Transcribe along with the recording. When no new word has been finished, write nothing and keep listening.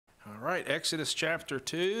All right, Exodus chapter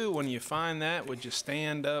 2. When you find that, would you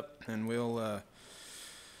stand up and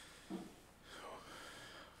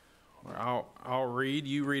I'll read.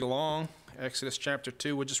 You read along. Exodus chapter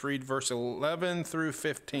 2. We'll just read verse 11 through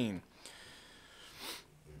 15.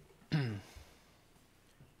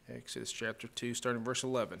 Exodus chapter 2, starting verse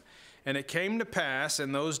 11. And it came to pass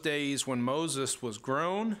in those days when Moses was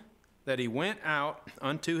grown, that he went out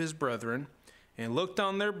unto his brethren, and looked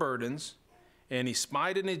on their burdens, and he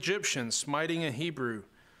spied an Egyptian smiting a Hebrew,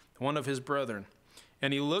 one of his brethren.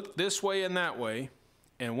 And he looked this way and that way,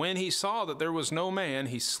 and when he saw that there was no man,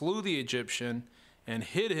 he slew the Egyptian, and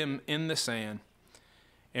hid him in the sand.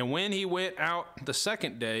 And when he went out the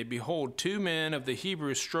second day, behold, 2 men of the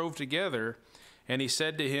Hebrews strove together, and he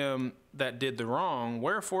said to him that did the wrong,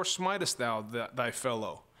 Wherefore smitest thou thy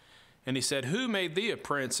fellow? And he said, Who made thee a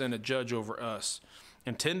prince and a judge over us?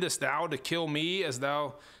 Intendest thou to kill me as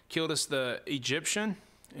thou killedst the Egyptian?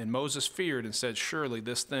 And Moses feared and said, Surely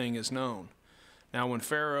this thing is known. Now when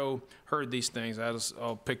Pharaoh heard these things,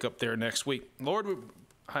 I'll pick up there next week. Lord,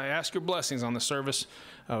 I ask your blessings on the service.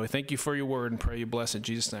 We thank you for your word and pray you bless in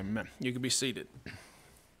Jesus' name. Amen. You can be seated.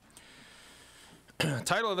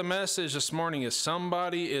 Title of the message this morning is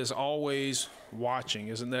Somebody is Always Watching.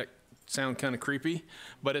 Isn't that sound kind of creepy?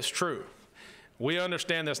 But it's true. We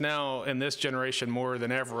understand this now in this generation more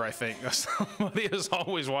than ever, I think. Somebody is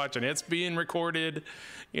always watching. It's being recorded.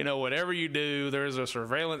 You know, whatever you do, there's a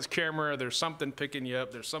surveillance camera. There's something picking you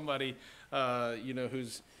up. There's somebody,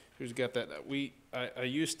 who's got that. I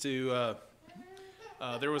used to,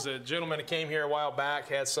 there was a gentleman that came here a while back,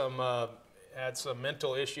 had some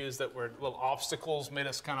mental issues that were little obstacles, made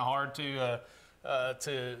us kind of hard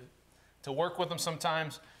to work with him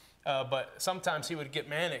sometimes. But sometimes he would get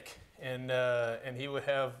manic. And he would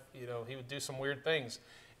have, he would do some weird things.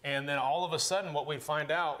 And then all of a sudden, what we'd find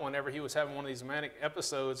out whenever he was having one of these manic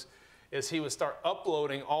episodes is he would start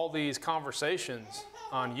uploading all these conversations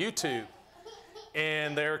on YouTube.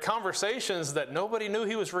 And they were conversations that nobody knew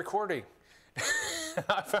he was recording.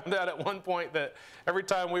 I found out at one point that every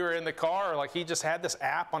time we were in the car, like he just had this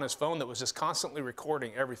app on his phone that was just constantly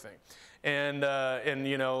recording everything. And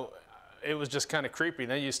it was just kind of creepy.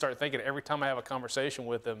 And then you start thinking every time I have a conversation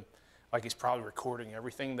with him, like he's probably recording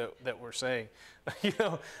everything that we're saying,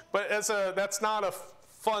 But that's not a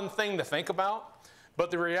fun thing to think about.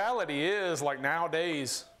 But the reality is, like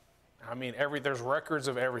nowadays, I mean, there's records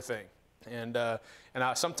of everything, and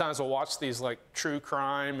I sometimes will watch these like true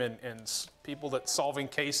crime and people that solving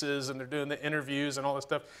cases, and they're doing the interviews and all this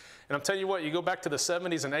stuff. And I'm telling you what, you go back to the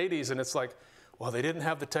 70s and 80s, and it's like, well, they didn't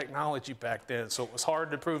have the technology back then, so it was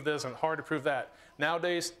hard to prove this and hard to prove that.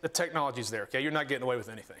 Nowadays, the technology's there, okay? You're not getting away with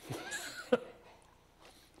anything.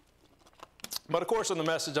 But of course, in the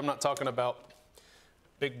message, I'm not talking about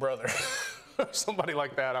Big Brother or somebody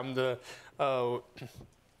like that. Well,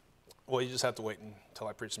 you just have to wait until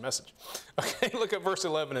I preach the message. Okay, look at verse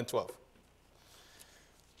 11 and 12.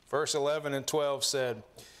 Verse 11 and 12 said,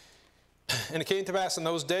 And it came to pass in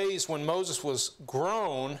those days when Moses was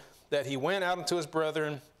grown, that he went out unto his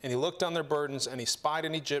brethren, and he looked on their burdens, and he spied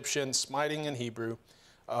an Egyptian, smiting an Hebrew,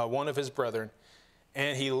 one of his brethren.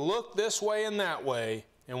 And he looked this way and that way,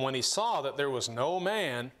 and when he saw that there was no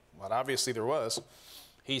man, well, obviously there was,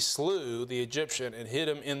 he slew the Egyptian and hid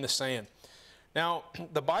him in the sand. Now,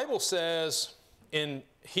 the Bible says in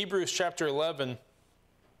Hebrews chapter 11,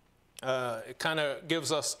 it kind of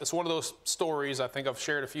gives us, it's one of those stories, I think I've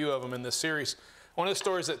shared a few of them in this series, one of the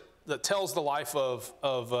stories that tells the life of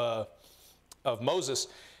Moses.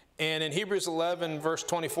 And in Hebrews 11, verse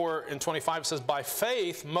 24 and 25, it says, By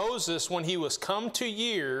faith, Moses, when he was come to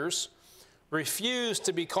years, refused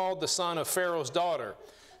to be called the son of Pharaoh's daughter,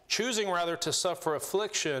 choosing rather to suffer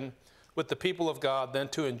affliction with the people of God than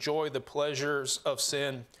to enjoy the pleasures of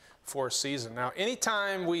sin for a season. Now,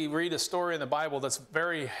 anytime we read a story in the Bible that's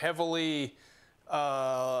very heavily,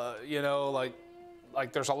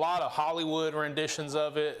 like there's a lot of Hollywood renditions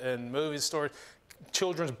of it and movie stories,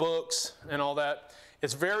 children's books and all that.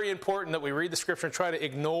 It's very important that we read the scripture and try to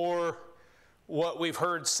ignore what we've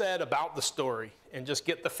heard said about the story and just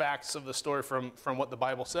get the facts of the story from what the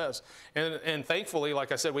Bible says. And thankfully,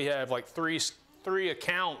 like I said, we have like three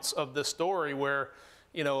accounts of this story where,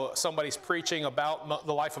 somebody's preaching about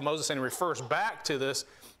the life of Moses and refers back to this,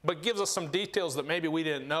 but gives us some details that maybe we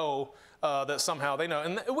didn't know that somehow they know.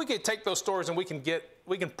 And we can take those stories and we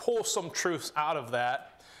can pull some truths out of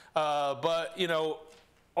that. But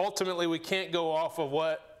ultimately we can't go off of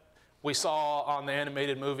what we saw on the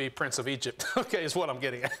animated movie Prince of Egypt, okay, is what I'm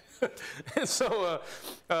getting at. And so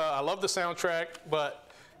I love the soundtrack, but,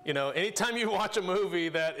 anytime you watch a movie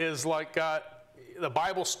that is like got the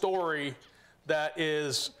Bible story that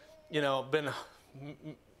is been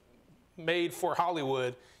made for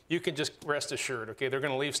Hollywood, you can just rest assured, okay? They're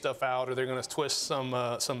going to leave stuff out, or they're going to twist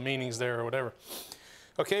some meanings there or whatever.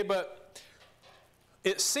 Okay, but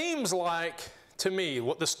it seems like, to me,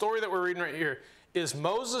 what the story that we're reading right here is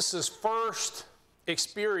Moses' first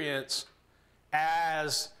experience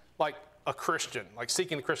as like a Christian, like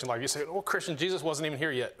seeking the Christian life. You say, oh, Christian, Jesus wasn't even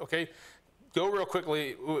here yet, okay? Go real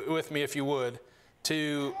quickly with me, if you would,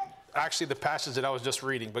 to actually the passage that I was just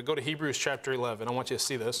reading, but go to Hebrews chapter 11. I want you to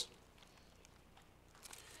see this.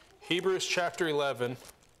 Hebrews chapter 11.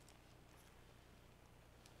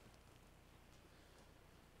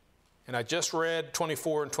 And I just read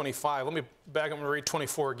 24 and 25. Let me back up and read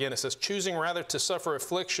 24 again. It says, choosing rather to suffer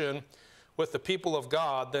affliction with the people of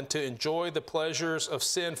God than to enjoy the pleasures of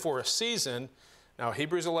sin for a season. Now,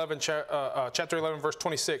 Hebrews 11, chapter 11, verse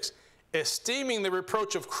 26. Esteeming the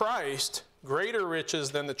reproach of Christ greater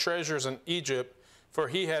riches than the treasures in Egypt, for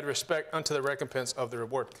he had respect unto the recompense of the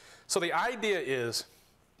reward. So the idea is,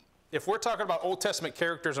 if we're talking about Old Testament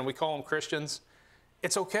characters and we call them Christians,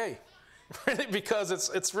 it's okay. Really, because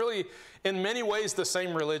it's really, in many ways, the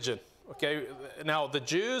same religion. Okay? Now, the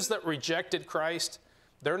Jews that rejected Christ,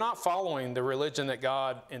 they're not following the religion that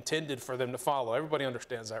God intended for them to follow. Everybody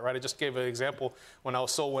understands that, right? I just gave an example when I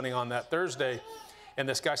was soul winning on that Thursday. And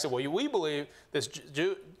this guy said, well, we believe, this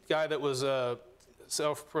guy that was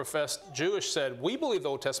self-professed Jewish said, we believe the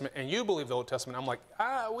Old Testament and you believe the Old Testament. I'm like,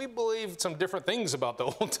 we believe some different things about the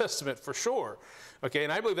Old Testament for sure. Okay,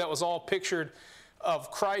 and I believe that was all pictured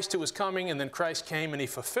of Christ who was coming, and then Christ came and he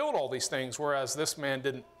fulfilled all these things, whereas this man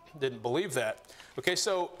didn't believe that. Okay,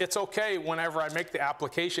 so it's okay whenever I make the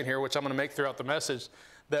application here, which I'm going to make throughout the message,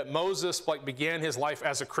 that Moses began his life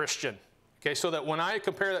as a Christian. Okay, so that when I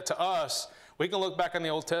compare that to us, we can look back in the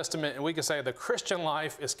Old Testament and we can say the Christian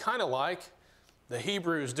life is kind of like the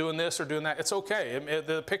Hebrews doing this or doing that. It's okay.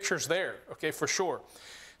 The picture's there, okay, for sure.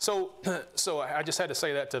 So I just had to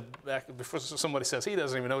say that back before somebody says he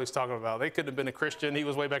doesn't even know what he's talking about. They couldn't have been a Christian. He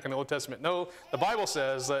was way back in the Old Testament. No, the Bible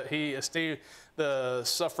says that he esteemed the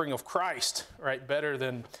suffering of Christ, right, better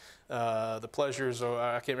than the pleasures, or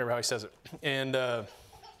I can't remember how he says it.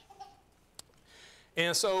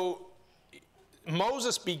 And so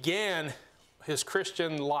Moses began his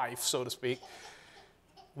Christian life, so to speak,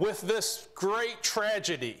 with this great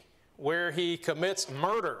tragedy where he commits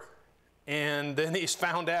murder. And then he's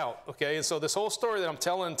found out, okay? And so this whole story that I'm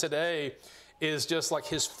telling today is just like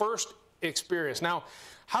his first experience. Now,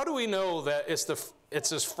 how do we know that it's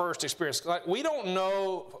his first experience? Like, we don't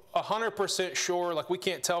know 100% sure, like we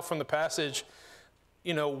can't tell from the passage,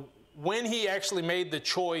 when he actually made the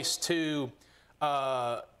choice to,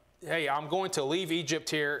 hey, I'm going to leave Egypt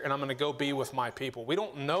here and I'm going to go be with my people. We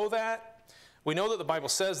don't know that. We know that the Bible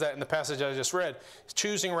says that in the passage I just read,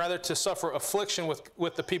 choosing rather to suffer affliction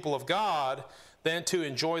with the people of God than to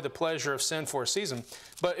enjoy the pleasure of sin for a season.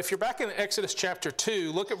 But if you're back in Exodus chapter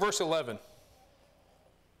 2, look at verse 11.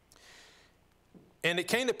 And it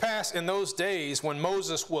came to pass in those days when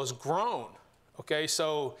Moses was grown. Okay,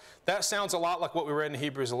 so that sounds a lot like what we read in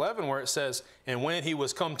Hebrews 11 where it says, and when he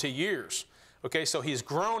was come to years. Okay, so he's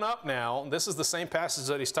grown up now. This is the same passage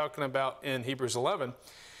that he's talking about in Hebrews 11.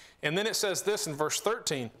 And then it says this in verse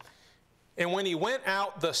 13. And when he went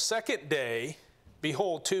out the second day,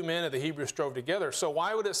 behold, two men of the Hebrews strove together. So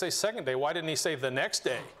why would it say second day? Why didn't he say the next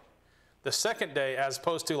day? The second day, as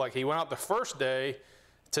opposed to like he went out the first day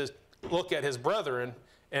to look at his brethren,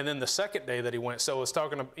 and then the second day that he went. So it's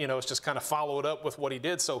talking, it's just kind of followed up with what he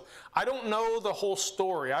did. So I don't know the whole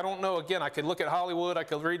story. I don't know, again, I could look at Hollywood, I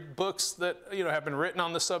could read books that, have been written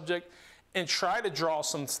on the subject and try to draw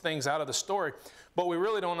some things out of the story. But we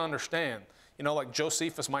really don't understand. Like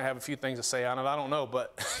Josephus might have a few things to say on it. I don't know,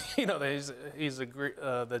 but he's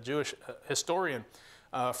the Jewish historian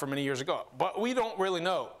from many years ago. But we don't really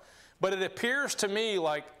know. But it appears to me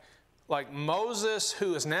like Moses,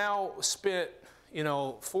 who has now spent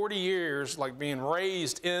 40 years like being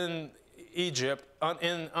raised in Egypt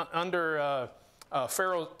under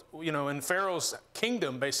Pharaoh, in Pharaoh's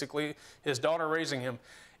kingdom, basically, his daughter raising him,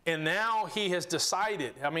 and now he has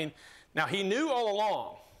decided. Now, he knew all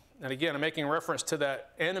along, and again, I'm making reference to that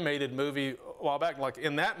animated movie a while back. Like,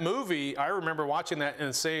 in that movie, I remember watching that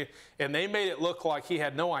and they made it look like he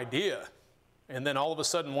had no idea. And then all of a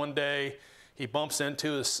sudden, one day, he bumps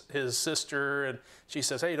into his sister, and she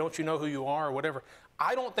says, hey, don't you know who you are, or whatever.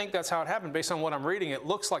 I don't think that's how it happened. Based on what I'm reading, it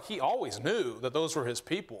looks like he always knew that those were his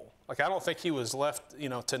people. Like, I don't think he was left,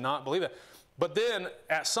 to not believe that. But then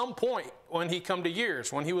at some point when he come to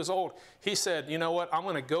years, when he was old, he said, you know what, I'm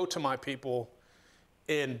going to go to my people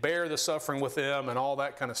and bear the suffering with them and all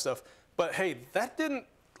that kind of stuff. But hey, that didn't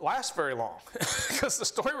last very long because the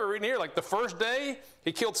story we're reading here, like the first day,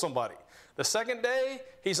 he killed somebody. The second day,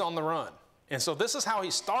 he's on the run. And so this is how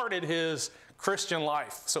he started his Christian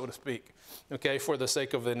life, so to speak, okay, for the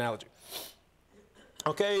sake of the analogy.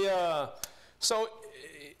 Okay, so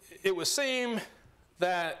it would seem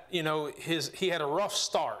that, you know, he had a rough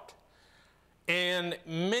start. And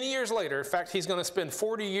many years later, in fact, he's going to spend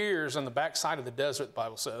 40 years on the backside of the desert, the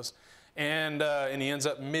Bible says. And he ends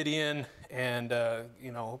up Midian and,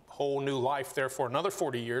 you know, whole new life there for another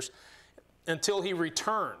 40 years until he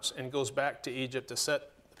returns and goes back to Egypt to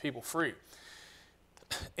set the people free.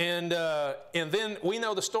 And then we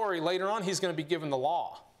know the story. Later on, he's going to be given the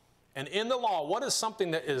law. And in the law, what is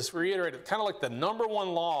something that is reiterated, kind of like the number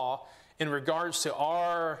one law in regards to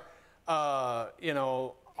our, you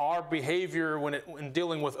know, our behavior when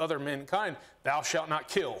dealing with other mankind? Thou shalt not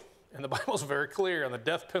kill. And the Bible's very clear on the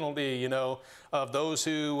death penalty, you know, of those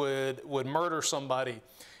who would murder somebody.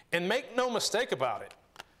 And make no mistake about it,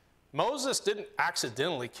 Moses didn't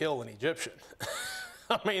accidentally kill an Egyptian.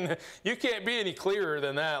 I mean, you can't be any clearer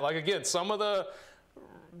than that. Like, again, some of the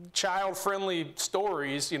child-friendly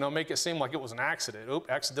stories, you know, make it seem like it was an accident. Oop,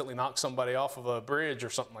 accidentally knocked somebody off of a bridge or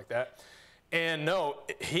something like that. And no,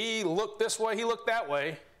 he looked this way, he looked that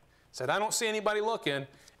way, said, I don't see anybody looking,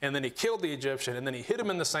 and then he killed the Egyptian, and then he hit him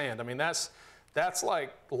in the sand. I mean, that's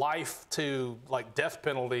like life to like death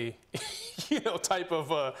penalty, you know, type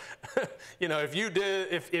of, you know, if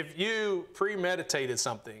you premeditated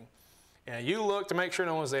something, and you look to make sure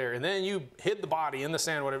no one's there, and then you hid the body in the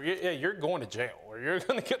sand, whatever, you're going to jail, or you're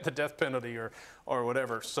going to get the death penalty or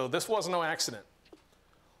whatever. So this was no accident.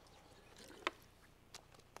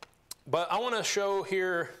 But I want to show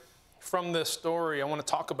here from this story, I want to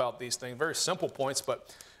talk about these things, very simple points,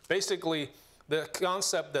 but basically the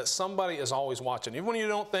concept that somebody is always watching. Even when you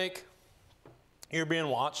don't think you're being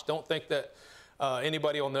watched, don't think that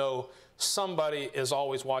anybody will know, somebody is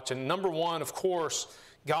always watching. Number one, of course,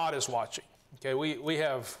 God is watching. Okay, we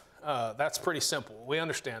have, that's pretty simple. We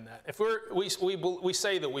understand that. If we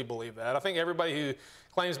say that we believe that. I think everybody who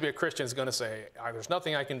claims to be a Christian is going to say, there's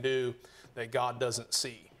nothing I can do that God doesn't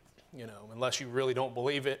see. You know, unless you really don't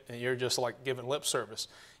believe it and you're just like giving lip service.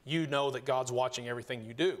 You know that God's watching everything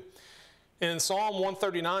you do. In Psalm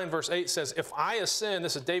 139 verse 8 says, if I ascend,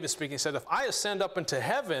 this is David speaking, he said, if I ascend up into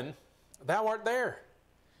heaven, thou art there.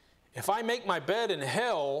 If I make my bed in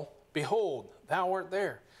hell, behold, thou art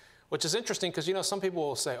there. Which is interesting because, you know, some people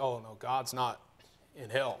will say, oh, no, God's not in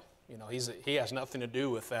hell. You know, he has nothing to do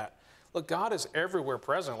with that. Look, God is everywhere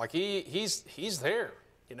present. Like he's there,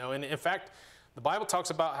 you know, and in fact, the Bible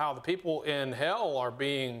talks about how the people in hell are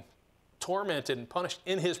being tormented and punished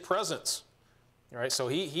in his presence. All right, so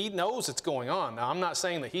he knows it's going on. Now, I'm not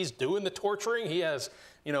saying that he's doing the torturing. He has,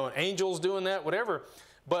 you know, angels doing that, whatever.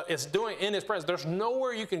 But it's doing in his presence. There's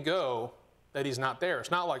nowhere you can go that he's not there.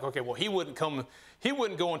 It's not like, okay, well, he wouldn't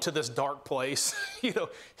go into this dark place. You know,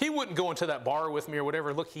 he wouldn't go into that bar with me or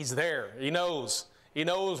whatever. Look, he's there. He knows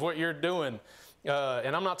what you're doing.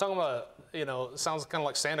 And I'm not talking about, you know, it sounds kind of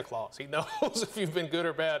like Santa Claus. He knows if you've been good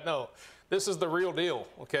or bad. No, this is the real deal,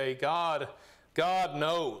 okay? God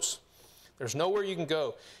knows. There's nowhere you can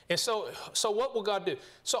go. And so what will God do?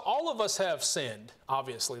 So all of us have sinned,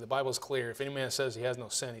 obviously. The Bible is clear. If any man says he has no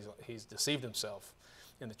sin, he's deceived himself,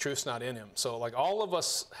 and the truth's not in him. So like all of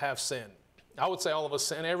us have sinned. I would say all of us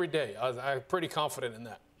sin every day. I'm pretty confident in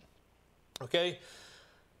that, okay?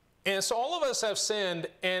 And so all of us have sinned,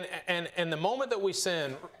 and the moment that we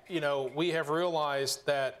sin, you know, we have realized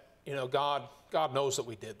that, you know, God knows that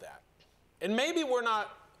we did that. And maybe we're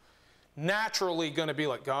not naturally going to be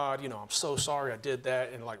like, God, you know, I'm so sorry I did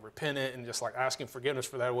that, and like repent it and just like asking forgiveness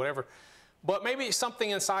for that or whatever. But maybe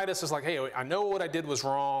something inside us is like, hey, I know what I did was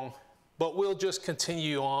wrong, but we'll just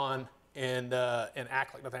continue on and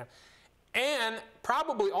act like nothing happened. And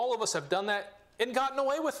probably all of us have done that and gotten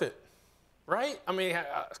away with it. Right? I mean,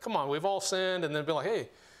 come on, we've all sinned and then been like, hey,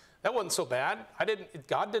 that wasn't so bad.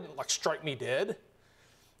 God didn't like strike me dead.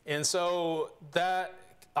 And so that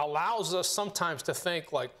allows us sometimes to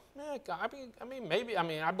think like,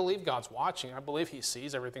 I believe God's watching. I believe he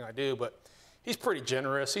sees everything I do, but he's pretty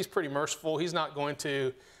generous. He's pretty merciful. He's not going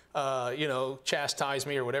to, you know, chastise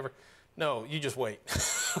me or whatever. No, you just wait.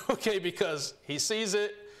 Okay, because he sees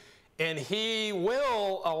it and he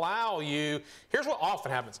will allow you. Here's what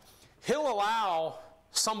often happens. He'll allow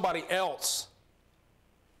somebody else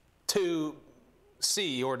to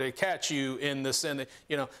see or to catch you in the sin.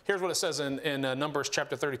 You know, here's what it says in Numbers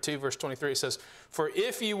chapter 32, verse 23. It says, for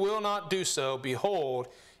if ye will not do so, behold,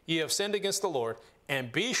 ye have sinned against the Lord,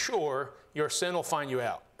 and be sure your sin will find you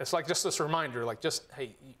out. It's like just this reminder, like just,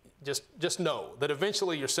 hey, Just know that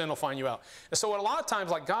eventually your sin will find you out. And so a lot of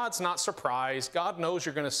times, like, God's not surprised. God knows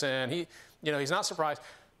you're going to sin. He's not surprised.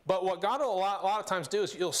 But what God will a lot of times do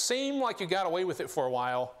is you'll seem like you got away with it for a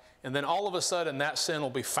while, and then all of a sudden that sin will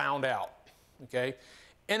be found out, okay?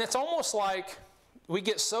 And it's almost like we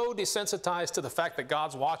get so desensitized to the fact that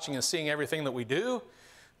God's watching and seeing everything that we do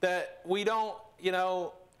that we don't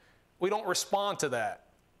respond to that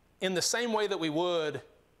in the same way that we would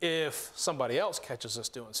if somebody else catches us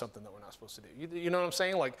doing something that we're not supposed to do. You know what I'm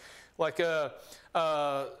saying?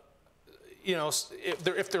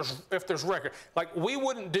 If there's record, like, we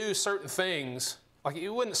wouldn't do certain things. Like,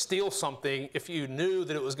 you wouldn't steal something if you knew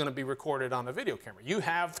that it was going to be recorded on a video camera. You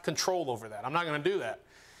have control over that. I'm not going to do that.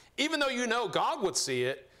 Even though you know God would see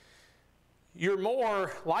it, you're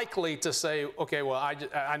more likely to say, okay, well,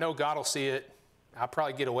 I know God will see it. I'll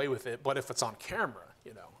probably get away with it. But if it's on camera,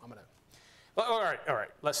 I'm going to. All right.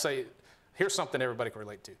 Let's say, here's something everybody can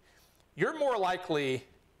relate to. You're more likely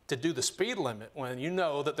to do the speed limit when you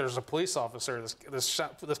know that there's a police officer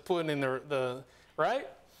that's putting in the right?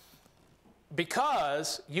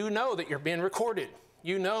 Because you know that you're being recorded.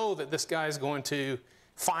 You know that this guy's going to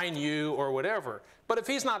fine you or whatever. But if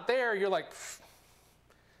he's not there, you're like,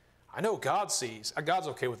 I know God sees. God's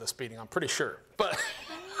okay with the speeding, I'm pretty sure. But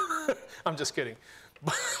I'm just kidding.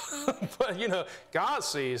 But God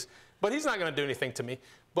sees. But he's not going to do anything to me.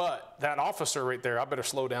 But that officer right there, I better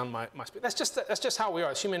slow down my speed. That's just how we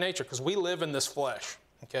are. It's human nature, because we live in this flesh.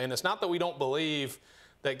 Okay, and it's not that we don't believe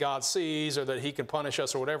that God sees or that he can punish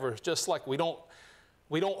us or whatever. It's just like we don't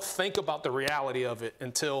think about the reality of it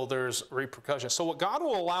until there's repercussions. So what God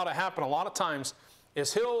will allow to happen a lot of times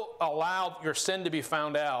is he'll allow your sin to be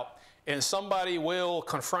found out, and somebody will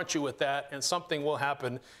confront you with that, and something will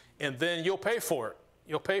happen, and then you'll pay for it.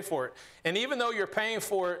 You'll pay for it. And even though you're paying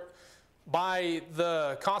for it by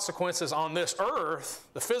the consequences on this earth,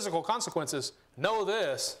 the physical consequences, know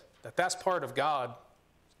this, that's part of God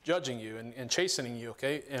judging you and chastening you,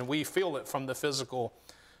 okay? And we feel it from the physical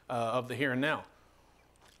of the here and now.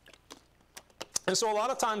 And so a lot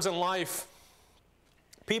of times in life,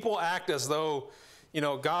 people act as though,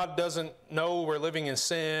 God doesn't know we're living in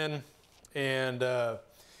sin, and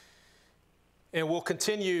we'll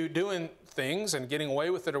continue doing things and getting away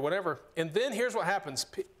with it or whatever. And then here's what happens.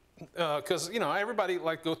 Because everybody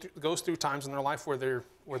goes through times in their life where they're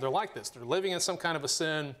like this. They're living in some kind of a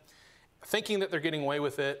sin, thinking that they're getting away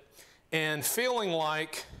with it, and feeling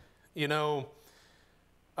like,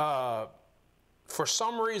 for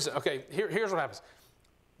some reason. Okay, here's what happens.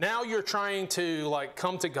 Now you're trying to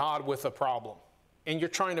come to God with a problem, and you're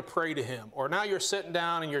trying to pray to him. Or now you're sitting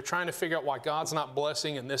down and you're trying to figure out why God's not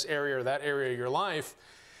blessing in this area or that area of your life,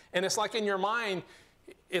 and it's like in your mind,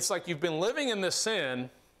 it's like you've been living in this sin.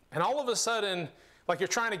 And all of a sudden, you're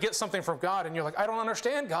trying to get something from God, and you're like, I don't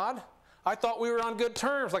understand, God. I thought we were on good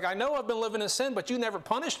terms. I know I've been living in sin, but you never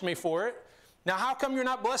punished me for it. Now, how come you're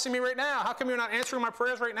not blessing me right now? How come you're not answering my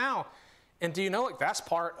prayers right now? And do you know, that's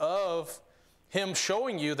part of him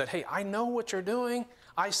showing you that, hey, I know what you're doing.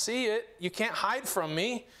 I see it. You can't hide from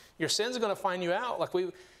me. Your sin's going to find you out.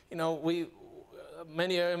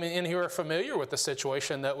 Many in here are familiar with the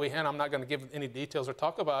situation that we had. I'm not going to give any details or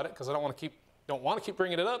talk about it because I don't want to keep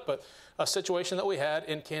bringing it up, but a situation that we had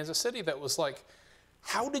in Kansas City that was like,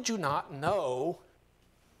 how did you not know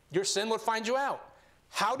your sin would find you out?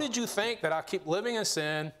 How did you think that I keep living in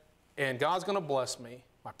sin and God's going to bless me?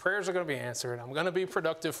 My prayers are going to be answered. I'm going to be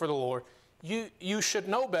productive for the Lord. You should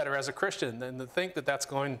know better as a Christian than to think that that's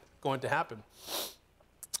going to happen.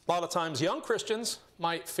 A lot of times young Christians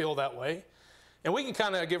might feel that way. And we can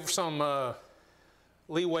kind of give some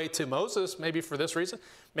leeway to Moses, maybe for this reason.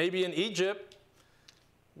 Maybe in Egypt,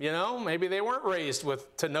 maybe they weren't raised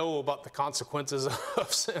to know about the consequences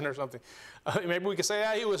of sin or something. Maybe we could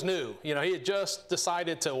say, he was new. He had just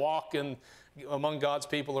decided to walk among God's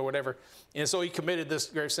people or whatever. And so he committed this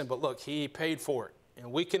grave sin. But look, he paid for it.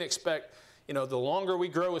 And we can expect, the longer we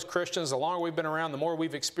grow as Christians, the longer we've been around, the more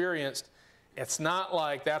we've experienced, it's not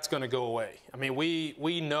like that's going to go away. I mean,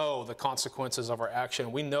 we know the consequences of our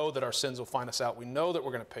action. We know that our sins will find us out. We know that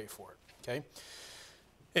we're going to pay for it, okay?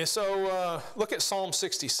 And so look at Psalm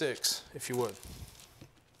 66, if you would.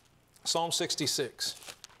 Psalm 66.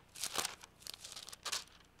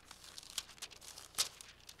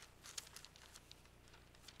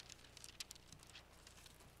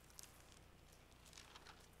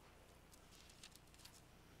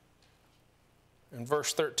 In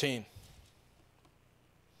verse 13.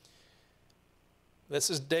 This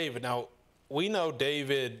is David. Now, we know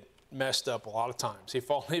David messed up a lot of times. He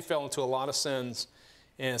fell into a lot of sins,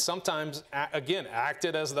 and sometimes, again,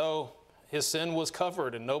 acted as though his sin was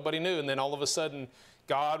covered and nobody knew. And then all of a sudden,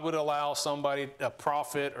 God would allow somebody, a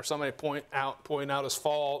prophet or somebody point out his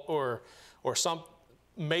fault or some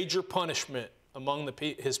major punishment among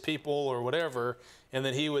his people or whatever, and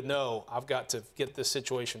then he would know, I've got to get this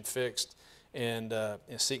situation fixed and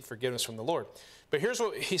seek forgiveness from the Lord. But here's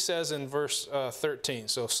what he says in verse 13.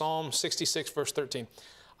 So Psalm 66, verse 13.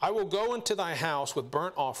 I will go into thy house with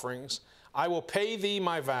burnt offerings. I will pay thee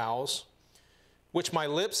my vows, which my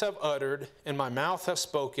lips have uttered and my mouth have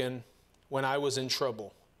spoken when I was in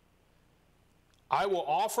trouble. I will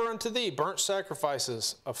offer unto thee burnt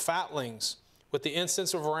sacrifices of fatlings with the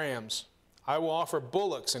incense of rams. I will offer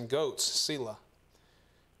bullocks and goats, Selah.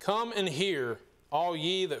 Come and hear, all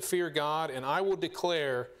ye that fear God, and I will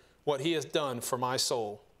declare what he has done for my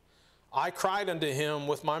soul. I cried unto him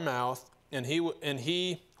with my mouth, and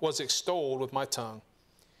he was extolled with my tongue.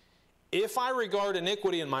 If I regard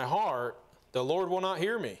iniquity in my heart, the Lord will not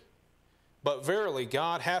hear me. But verily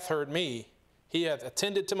God hath heard me. He hath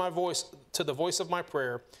attended to my voice, to the voice of my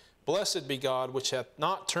prayer. Blessed be God, which hath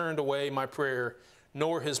not turned away my prayer,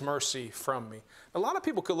 nor his mercy from me. A lot of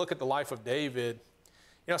people could look at the life of David.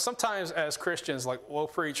 You know, sometimes as Christians, like, we'll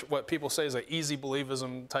preach what people say is an easy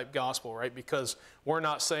believism type gospel, right? Because we're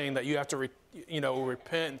not saying that you have to,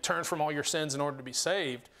 repent and turn from all your sins in order to be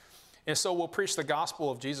saved. And so we'll preach the gospel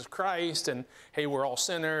of Jesus Christ and, hey, we're all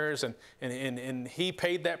sinners and he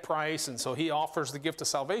paid that price and so he offers the gift of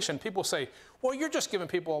salvation. People say, well, you're just giving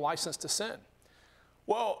people a license to sin.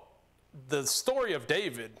 Well, the story of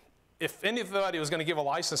David, if anybody was going to give a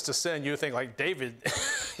license to sin, you would think like David,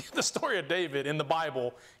 the story of David in the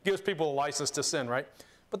Bible gives people a license to sin, right?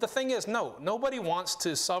 But the thing is, no, nobody wants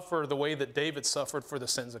to suffer the way that David suffered for the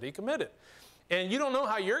sins that he committed. And you don't know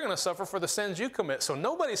how you're going to suffer for the sins you commit. So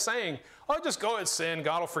nobody's saying, oh, just go ahead and sin,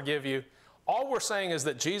 God will forgive you. All we're saying is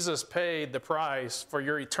that Jesus paid the price for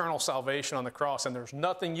your eternal salvation on the cross, and there's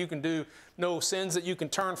nothing you can do, no sins that you can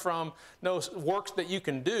turn from, no works that you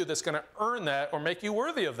can do that's going to earn that or make you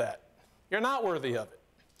worthy of that. You're not worthy of it.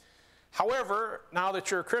 However, now that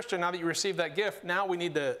you're a Christian, now that you received that gift, now we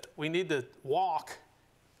need to walk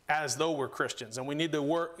as though we're Christians, and we need to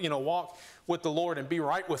walk with the Lord and be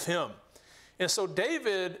right with him. And so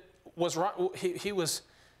David was right. He was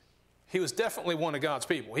definitely one of God's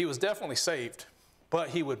people. He was definitely saved, but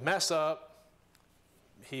he would mess up.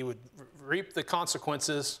 He would reap the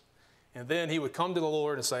consequences, and then he would come to the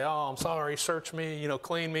Lord and say, "Oh, I'm sorry. Search me.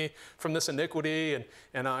 Clean me from this iniquity,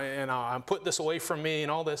 and I put this away from me,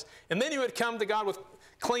 and all this." And then he would come to God with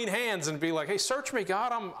clean hands and be like, "Hey, search me,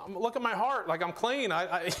 God. I'm look at my heart. Like I'm clean.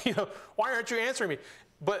 Why aren't you answering me?"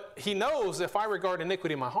 But he knows if I regard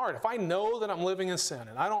iniquity in my heart, if I know that I'm living in sin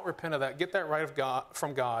and I don't repent of that, get that right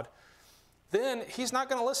from God, then he's not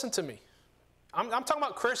going to listen to me. I'm talking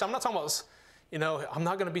about Christian. I'm not talking about, I'm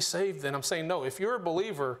not going to be saved then. I'm saying, no, if you're a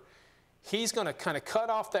believer, he's going to kind of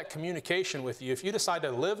cut off that communication with you. If you decide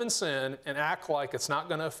to live in sin and act like it's not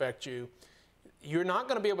going to affect you, you're not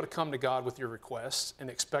going to be able to come to God with your requests and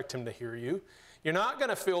expect him to hear you. You're not going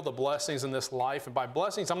to feel the blessings in this life. And by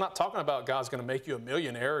blessings, I'm not talking about God's going to make you a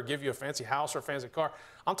millionaire or give you a fancy house or a fancy car.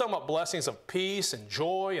 I'm talking about blessings of peace and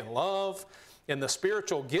joy and love and the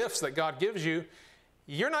spiritual gifts that God gives you.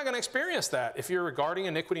 You're not going to experience that if you're regarding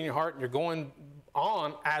iniquity in your heart and you're going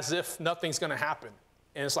on as if nothing's going to happen.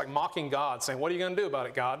 And it's like mocking God, saying, what are you going to do about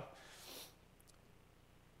it, God?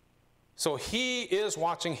 So he is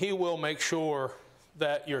watching. He will make sure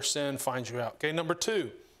that your sin finds you out. Okay, number 2.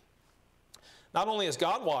 Not only is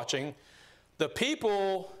God watching, the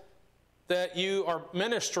people that you are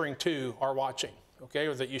ministering to are watching, okay,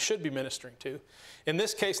 or that you should be ministering to. In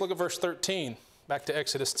this case, look at verse 13, back to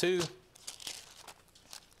Exodus 2.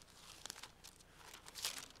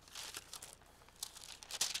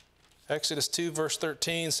 Exodus 2, verse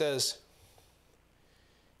 13 says,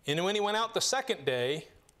 "And when he went out the second day,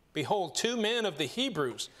 behold, 2 men of the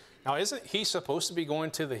Hebrews." Now, isn't he supposed to be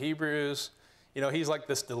going to the Hebrews? He's like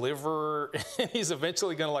this deliverer, and he's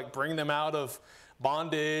eventually going to bring them out of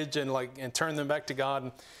bondage and turn them back to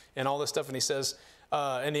God and all this stuff. And he says,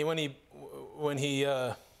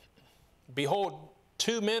 behold,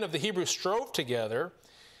 2 men of the Hebrews strove together,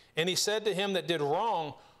 and he said to him that did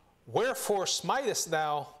wrong, "Wherefore smitest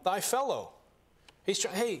thou thy fellow?"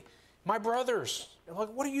 Hey, my brothers.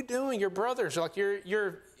 What are you doing? Your brothers.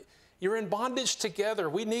 You're in bondage together.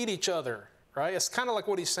 We need each other, right? It's kind of like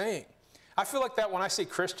what he's saying. I feel like that when I see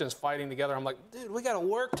Christians fighting together. I'm like, dude, we got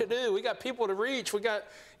work to do. We got people to reach. We got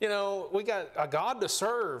a God to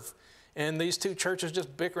serve. And these 2 churches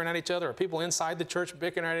just bickering at each other, or people inside the church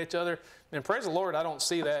bickering at each other. And praise the Lord, I don't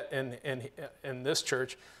see that in this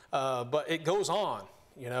church. But it goes on.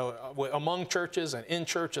 among churches and in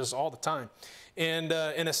churches all the time. And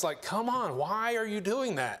it's like, come on, why are you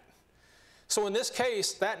doing that? So in this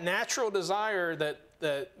case, that natural desire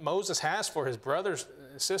that Moses has for his brothers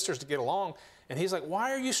and sisters to get along, and he's like,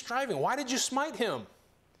 why are you striving? Why did you smite him?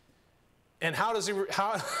 And how does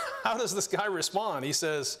this guy respond? He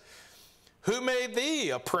says, who made thee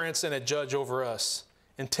a prince and a judge over us?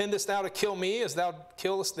 Intendest thou to kill me as thou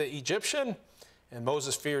killest the Egyptian? And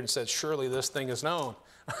Moses feared and said, surely this thing is known.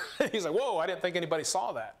 He's like, whoa, I didn't think anybody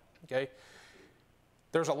saw that. Okay?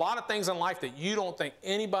 There's a lot of things in life that you don't think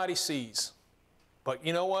anybody sees. But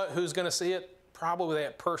you know what? Who's going to see it? Probably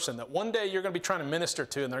that person that one day you're going to be trying to minister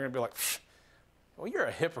to, and they're going to be like, well, you're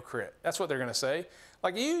a hypocrite. That's what they're going to say.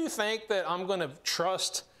 Like, you think that I'm going to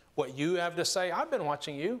trust what you have to say? I've been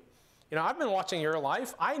watching you. I've been watching your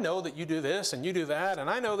life. I know that you do this and you do that, and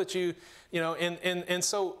I know that and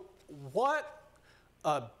so what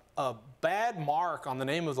a bad mark on the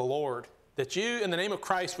name of the Lord that you, in the name of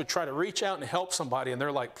Christ, would try to reach out and help somebody, and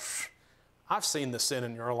they're like, I've seen the sin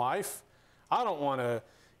in your life. I don't want to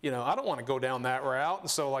go down that route, and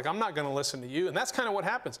so like I'm not going to listen to you. And that's kind of what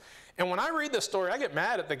happens. And when I read this story, I get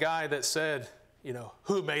mad at the guy that said,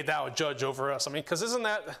 who made thou a judge over us? I mean, because isn't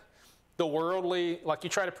that the worldly, like you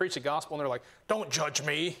try to preach the gospel and they're like, don't judge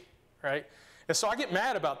me, right? And so I get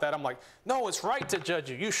mad about that. I'm like, no, it's right to judge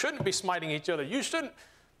you. You shouldn't be smiting each other. You shouldn't.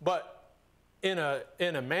 But in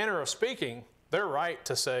a manner of speaking, they're right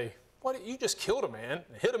to say, what, you just killed a man,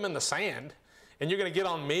 hit him in the sand, and you're going to get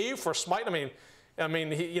on me for smiting? I mean,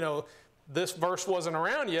 this verse wasn't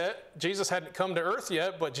around yet. Jesus hadn't come to earth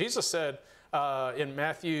yet, but Jesus said in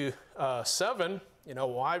Matthew 7,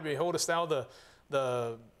 why beholdest thou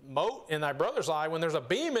the mote in thy brother's eye when there's a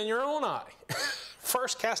beam in your own eye?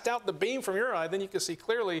 First cast out the beam from your eye, then you can see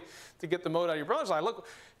clearly to get the mote out of your brother's eye. Look,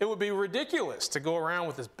 it would be ridiculous to go around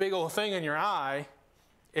with this big old thing in your eye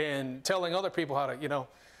and telling other people how to,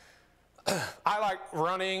 I like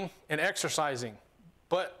running and exercising,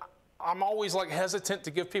 but I'm always like hesitant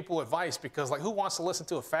to give people advice because like who wants to listen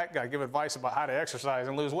to a fat guy give advice about how to exercise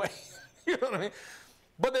and lose weight? You know what I mean?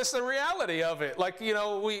 But it's the reality of it. Like, if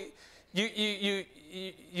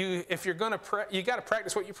you're going to you got to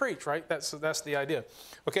practice what you preach, right? That's the idea.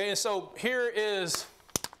 Okay, and so here is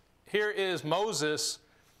Moses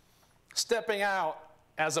stepping out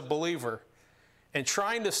as a believer and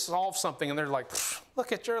trying to solve something, and they're like,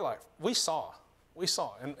 look at your life. We saw.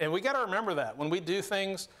 And we got to remember that when we do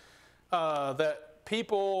things that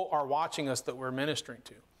people are watching us that we're ministering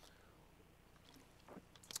to.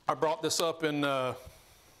 I brought this up in... I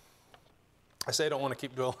say I don't want to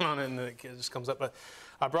keep dwelling on it, and it just comes up. But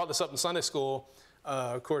I brought this up in Sunday school.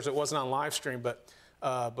 Of course, it wasn't on live stream, but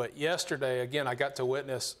yesterday, again, I got to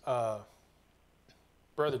witness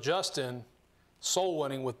Brother Justin soul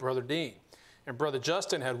winning with Brother Dean. And Brother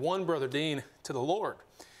Justin had won Brother Dean to the Lord.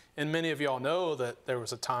 And many of y'all know that there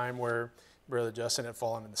was a time where Brother Justin had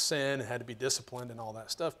fallen into sin and had to be disciplined and all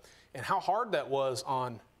that stuff. And how hard that was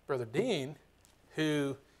on Brother Dean,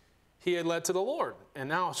 who he had led to the Lord. And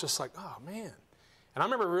now it's just like, oh, man. And I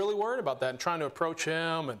remember really worried about that and trying to approach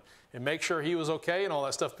him and make sure he was okay and all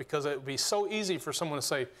that stuff, because it would be so easy for someone to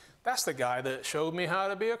say, that's the guy that showed me how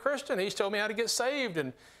to be a Christian. He showed me how to get saved,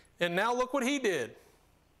 and now look what he did.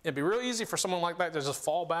 It'd be real easy for someone like that to just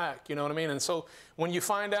fall back, you know what I mean? And so when you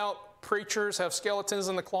find out preachers have skeletons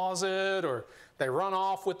in the closet, or they run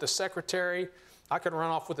off with the secretary, I could run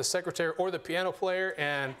off with the secretary or the piano player,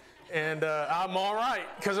 and I'm all right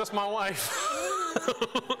because that's my wife.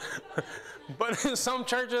 But in some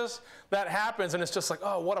churches that happens, and it's just like,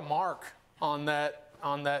 oh, what a mark on the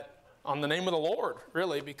name of the Lord,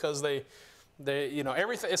 really, because they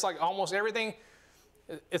everything. It's like almost everything.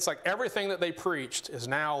 It's like everything that they preached is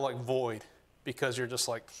now like void, because you're just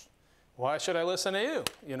like, why should I listen to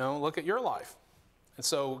you? Look at your life. And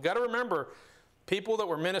so we've got to remember, people that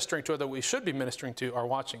we're ministering to, or that we should be ministering to, are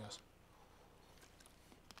watching us.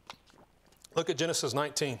 Look at Genesis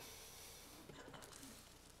 19.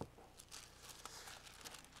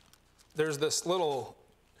 There's this little,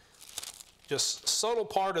 just subtle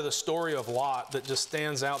part of the story of Lot that just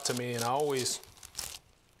stands out to me, and I always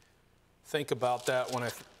think about that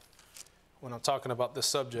when I'm talking about this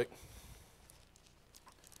subject.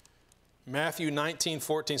 Matthew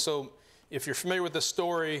 19:14. So if you're familiar with this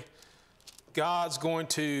story, God's going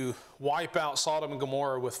to wipe out Sodom and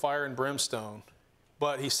Gomorrah with fire and brimstone.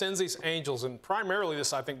 But he sends these angels, and primarily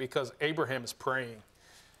this, I think, because Abraham is praying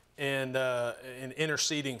and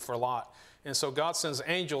interceding for Lot. And so God sends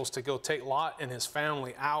angels to go take Lot and his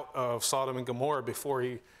family out of Sodom and Gomorrah before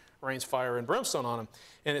he rains fire and brimstone on them.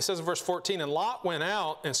 And it says in verse 14, and Lot went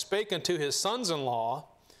out and spake unto his sons-in-law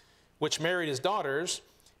which married his daughters,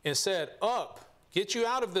 and said, Up, get you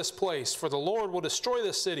out of this place, for the Lord will destroy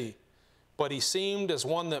this city. But he seemed as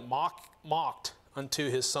one that mocked unto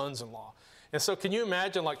his sons-in-law. And so can you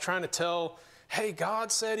imagine like trying to tell, hey,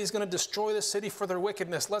 God said he's going to destroy the city for their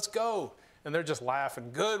wickedness. Let's go. And they're just laughing.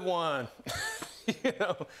 Good one.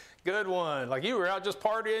 Good one. Like you were out just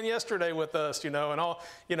partying yesterday with us, and all,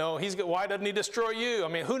 why doesn't he destroy you? I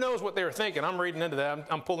mean, who knows what they were thinking? I'm reading into that.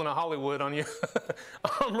 I'm pulling a Hollywood on you.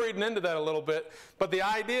 I'm reading into that a little bit. But the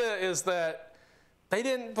idea is that they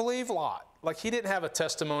didn't believe Lot. Like he didn't have a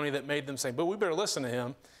testimony that made them say, but we better listen to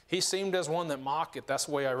him. He seemed as one that mocked it. That's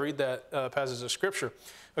the way I read that passage of Scripture.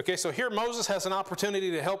 Okay, so here Moses has an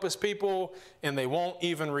opportunity to help his people, and they won't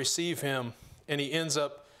even receive him. And he ends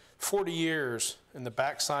up 40 years in the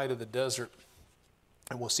backside of the desert.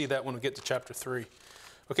 And we'll see that when we get to chapter 3.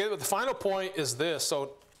 Okay, but the final point is this.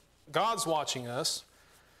 So God's watching us.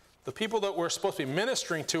 The people that we're supposed to be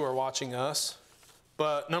ministering to are watching us.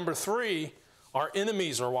 But number 3, our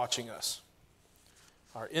enemies are watching us.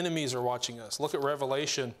 Our enemies are watching us. Look at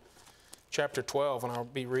Revelation chapter 12, and I'll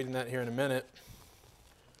be reading that here in a minute.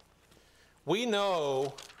 We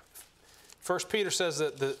know, 1 Peter says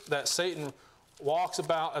that Satan walks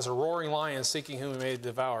about as a roaring lion seeking whom he may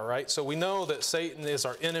devour, right? So we know that Satan is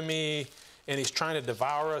our enemy, and he's trying to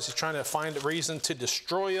devour us. He's trying to find a reason to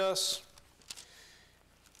destroy us.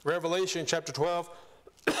 Revelation chapter 12,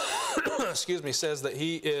 says that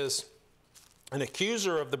he is an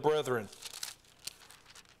accuser of the brethren.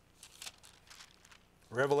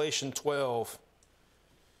 Revelation 12.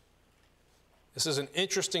 This is an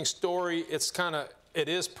interesting story. It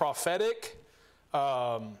is prophetic.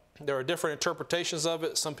 There are different interpretations of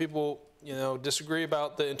it. Some people, disagree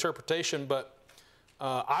about the interpretation, but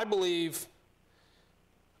I believe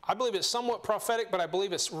it's somewhat prophetic, but I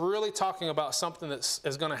believe it's really talking about something that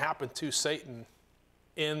is going to happen to Satan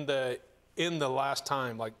in the last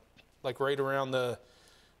time, like right around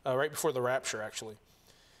right before the rapture, actually.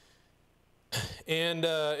 And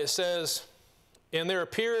it says, and there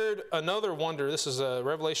appeared another wonder. This is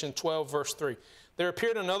Revelation 12, verse 3. There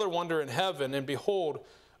appeared another wonder in heaven, and behold,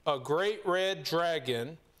 a great red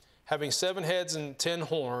dragon, having 7 heads and 10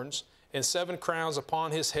 horns, and 7 crowns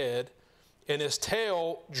upon his head. And his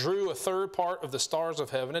tail drew a third part of the stars of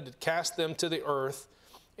heaven, and did cast them to the earth.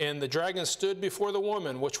 And the dragon stood before the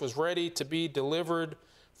woman, which was ready to be delivered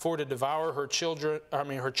for to devour her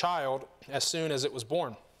child as soon as it was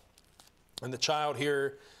born. And the child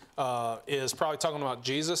here is probably talking about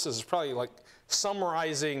Jesus. This is probably like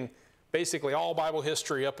summarizing basically all Bible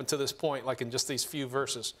history up until this point, like in just these few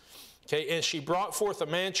verses. Okay, and she brought forth a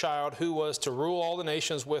man-child who was to rule all the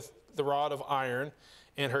nations with the rod of iron,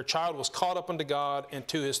 and her child was caught up unto God and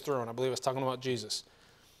to his throne. I believe it's talking about Jesus.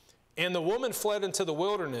 And the woman fled into the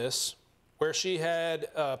wilderness, where she had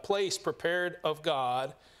a place prepared of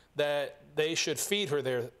God that they should feed her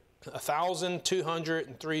there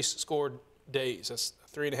 1,260 days. That's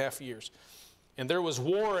 3.5 years. And there was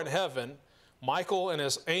war in heaven. Michael and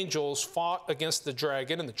his angels fought against the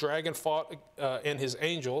dragon, and the dragon fought and his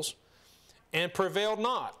angels, and prevailed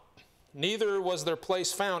not. Neither was their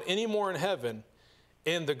place found any more in heaven.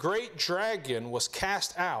 And the great dragon was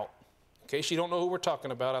cast out. In case you don't know who we're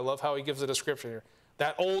talking about, I love how he gives a description here.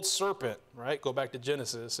 That old serpent, right? Go back to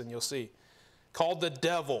Genesis and you'll see. Called the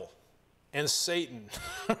devil and Satan,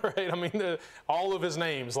 right? I mean, all of his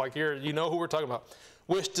names, like you know who we're talking about.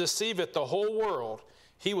 Which deceiveth the whole world.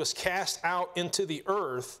 He was cast out into the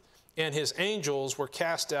earth, and his angels were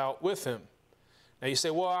cast out with him. Now you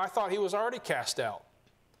say, well, I thought he was already cast out.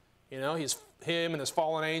 He's him and his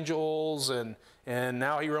fallen angels, and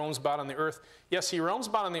now he roams about on the earth. Yes, he roams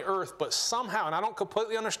about on the earth, but somehow, and I don't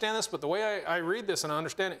completely understand this, but the way I read this and I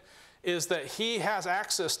understand it, is that he has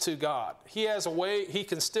access to God. He has a way, he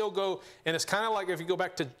can still go, and it's kind of like if you go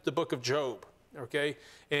back to the book of Job, okay?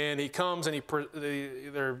 And he comes and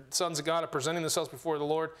their sons of God are presenting themselves before the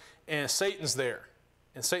Lord, and Satan's there.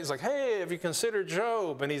 And Satan's like, hey, have you considered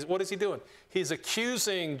Job? And what is he doing? He's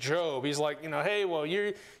accusing Job. He's like, hey, well,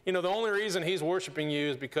 the only reason he's worshiping you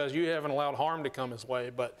is because you haven't allowed harm to come his way.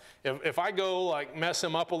 But if I go like mess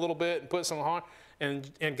him up a little bit and put some harm,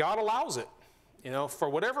 and God allows it,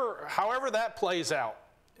 for however that plays out.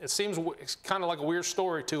 It's kind of like a weird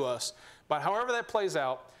story to us. But however that plays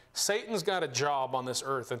out, Satan's got a job on this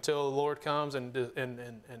earth until the Lord comes and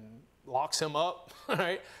locks him up,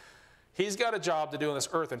 right? He's got a job to do on this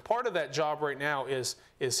earth, and part of that job right now is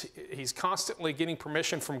he's constantly getting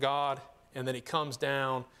permission from God, and then he comes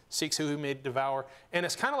down, seeks who he may devour, and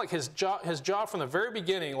it's kind of like his job from the very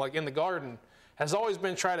beginning, like in the garden, has always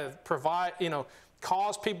been try to provide,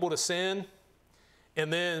 cause people to sin,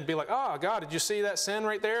 and then be like, oh, God, did you see that sin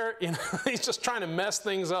right there? You know, he's just trying to mess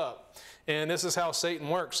things up. And this is how Satan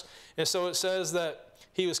works. And so it says that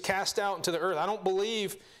he was cast out into the earth. I don't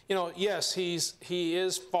believe, you know, yes, he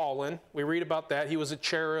is fallen. We read about that. He was a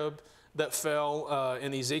cherub that fell,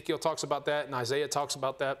 and Ezekiel talks about that, and Isaiah talks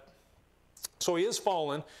about that. So he is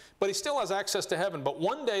fallen, but he still has access to heaven. But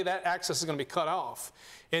one day that access is going to be cut off,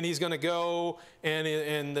 and he's going to go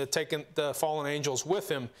and take the fallen angels with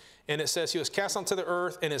him. And it says he was cast onto the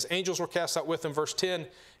earth, and his angels were cast out with him. Verse 10,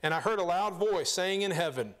 and I heard a loud voice saying in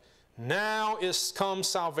heaven, now is come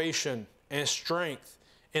salvation and strength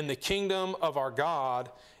in the kingdom of our God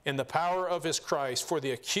and the power of his Christ. For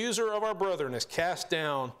the accuser of our brethren is cast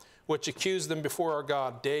down, which accused them before our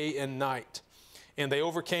God day and night. And they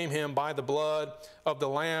overcame him by the blood of the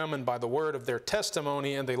Lamb and by the word of their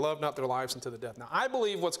testimony, and they loved not their lives unto the death. Now, I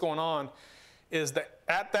believe what's going on is that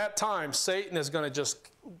at that time, Satan is going to just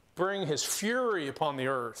bring his fury upon the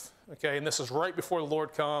earth. Okay, and this is right before the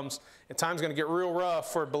Lord comes, and time's going to get real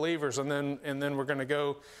rough for believers, and then we're going to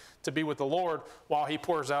go to be with the Lord while he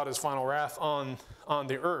pours out his final wrath on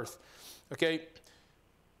the earth. Okay,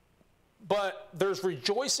 but there's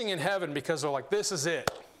rejoicing in heaven because they're like, this is it.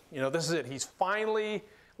 You know, this is it. He's finally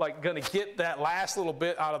like going to get that last little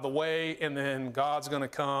bit out of the way, and then God's going to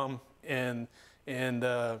come, and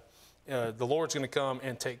the Lord's going to come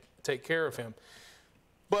and take care of him.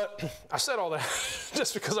 But I said all that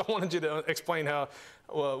just because I wanted you to explain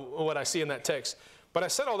what I see in that text. But I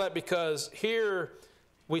said all that because here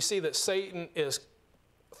we see that Satan is,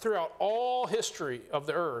 throughout all history of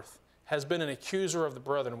the earth, has been an accuser of the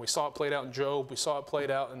brethren. We saw it played out in Job. We saw it played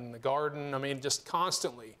out in the garden. I mean, just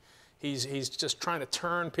constantly. He's just trying to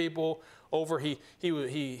turn people over. He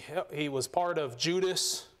was part of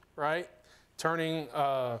Judas, right? Turning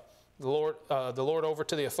the Lord over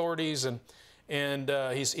to the authorities, and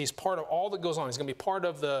he's part of all that goes on. He's going to be part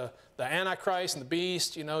of the Antichrist and the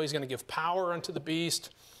beast. You know, he's going to give power unto the beast,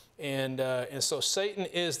 and so Satan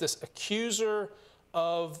is this accuser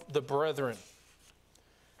of the brethren.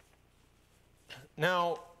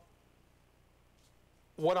 Now,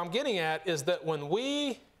 what I'm getting at is that when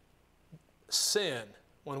we sin,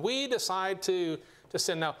 when we decide to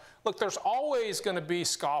sin, now, look, there's always going to be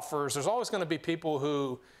scoffers. There's always going to be people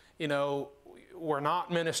who, you know, we're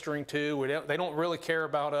not ministering to. They don't really care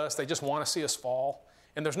about us. They just want to see us fall.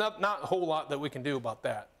 And there's not a whole lot that we can do about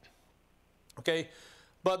that. Okay?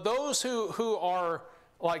 But those who are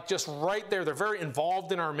like just right there, they're very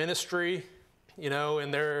involved in our ministry, you know,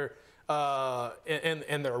 and they're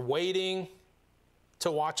waiting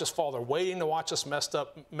to watch us fall. They're waiting to watch us mess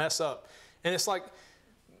up. And it's like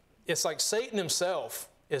Satan himself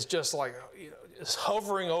is just like, you know, is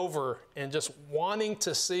hovering over and just wanting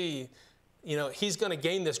to see, you know, he's going to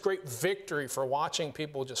gain this great victory for watching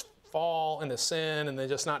people just fall into sin and then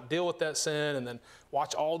just not deal with that sin and then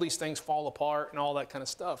watch all these things fall apart and all that kind of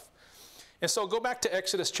stuff. And so go back to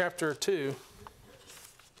Exodus chapter 2.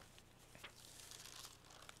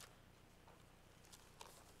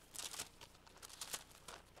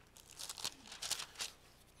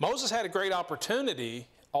 Moses had a great opportunity,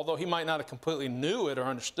 although he might not have completely knew it or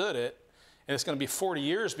understood it, and it's going to be 40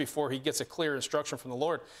 years before he gets a clear instruction from the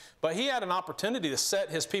Lord. But he had an opportunity to set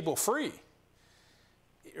his people free,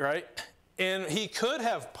 right? And he could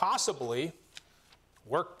have possibly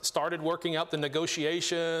started working out the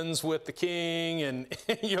negotiations with the king and,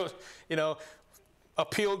 you know,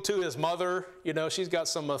 appealed to his mother. You know, she's got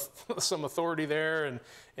some authority there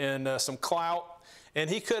and some clout. And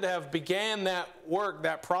he could have began that work,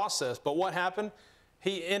 that process. But what happened?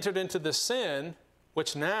 He entered into the sin,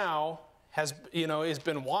 which now has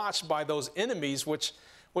been watched by those enemies, which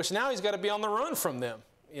now he's got to be on the run from them.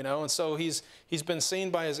 You know, and so he's been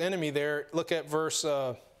seen by his enemy there. Look at verse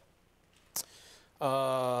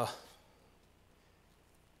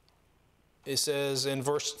it says in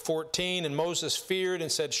verse 14, and Moses feared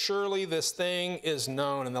and said, surely this thing is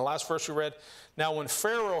known. And the last verse we read, now when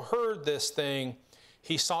Pharaoh heard this thing,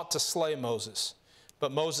 he sought to slay Moses.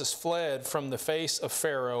 But Moses fled from the face of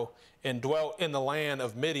Pharaoh and dwelt in the land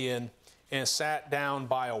of Midian and sat down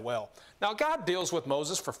by a well. Now, God deals with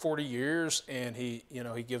Moses for 40 years, and he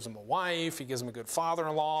gives him a wife. He gives him a good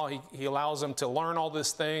father-in-law. He allows him to learn all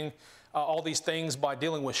these things by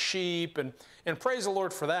dealing with sheep, and praise the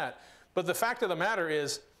Lord for that. But the fact of the matter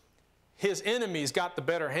is, his enemies got the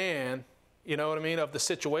better hand, you know what I mean, of the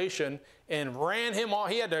situation, and ran him off.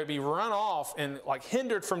 He had to be run off and like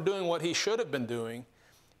hindered from doing what he should have been doing.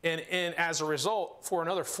 And as a result, for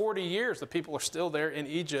another 40 years, the people are still there in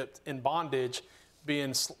Egypt in bondage,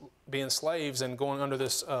 being slaves and going under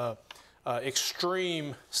this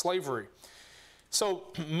extreme slavery. So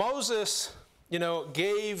Moses,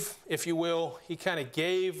 gave, if you will, he kind of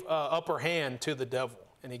gave upper hand to the devil.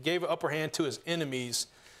 And he gave upper hand to his enemies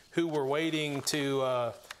who were waiting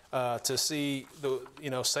to see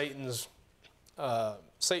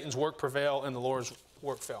Satan's work prevail and the Lord's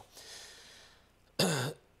work fail.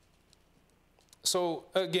 So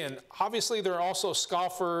again, obviously there are also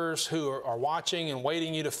scoffers who are watching and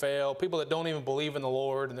waiting you to fail, people that don't even believe in the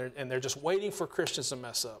Lord, and they're just waiting for Christians to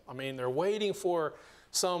mess up. I mean, they're waiting for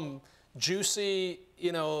some juicy,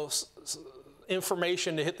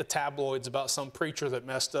 information to hit the tabloids about some preacher that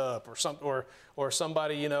messed up, or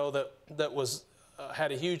somebody that was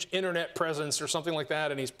had a huge internet presence or something like that,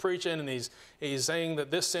 and he's preaching and he's saying that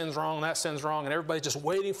this sin's wrong, that sin's wrong, and everybody's just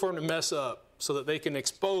waiting for him to mess up so that they can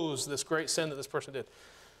expose this great sin that this person did.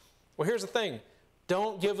 Well, here's the thing.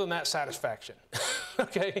 Don't give them that satisfaction.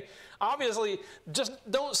 Okay? Obviously, just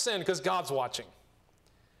don't sin because God's watching.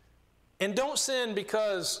 And don't sin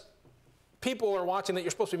because people are watching that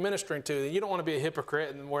you're supposed to be ministering to, and you don't want to be a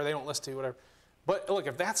hypocrite and where they don't listen to you, whatever. But look,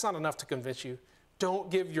 if that's not enough to convince you,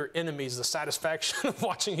 don't give your enemies the satisfaction of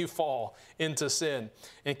watching you fall into sin.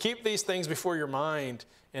 And keep these things before your mind,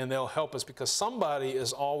 and they'll help us because somebody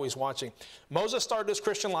is always watching. Moses started his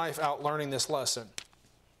Christian life out learning this lesson.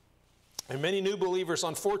 And many new believers,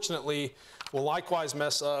 unfortunately, will likewise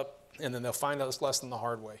mess up, and then they'll find out this lesson the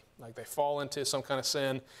hard way. Like they fall into some kind of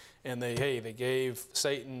sin, and they gave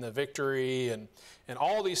Satan the victory and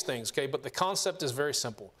all these things, okay? But the concept is very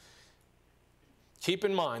simple. Keep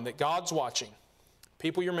in mind that God's watching.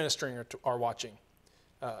 People you're ministering are watching.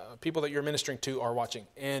 People that you're ministering to are watching,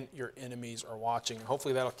 and your enemies are watching. And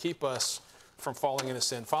hopefully that'll keep us from falling into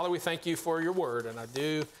sin. Father, we thank you for your word, and I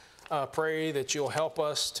do pray that you'll help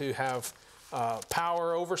us to have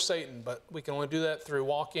power over Satan, but we can only do that through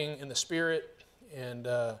walking in the Spirit and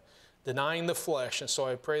denying the flesh. And so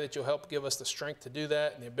I pray that you'll help give us the strength to do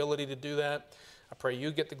that and the ability to do that. I pray you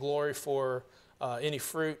get the glory for any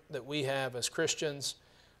fruit that we have as Christians,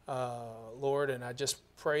 Lord, and I just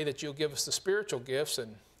pray that you'll give us the spiritual gifts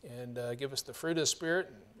and give us the fruit of the Spirit,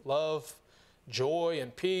 and love, joy,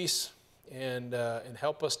 and peace, and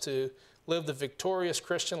help us to live the victorious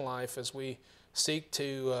Christian life as we seek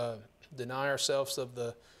to deny ourselves of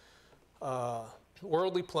the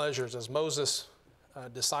worldly pleasures as Moses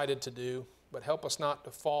decided to do, but help us not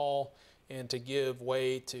to fall and to give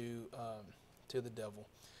way to the devil.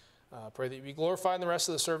 Pray that you be glorified in the rest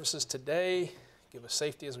of the services today. Give us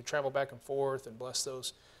safety as we travel back and forth, and bless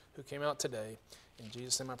those who came out today. In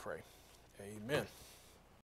Jesus' name I pray. Amen.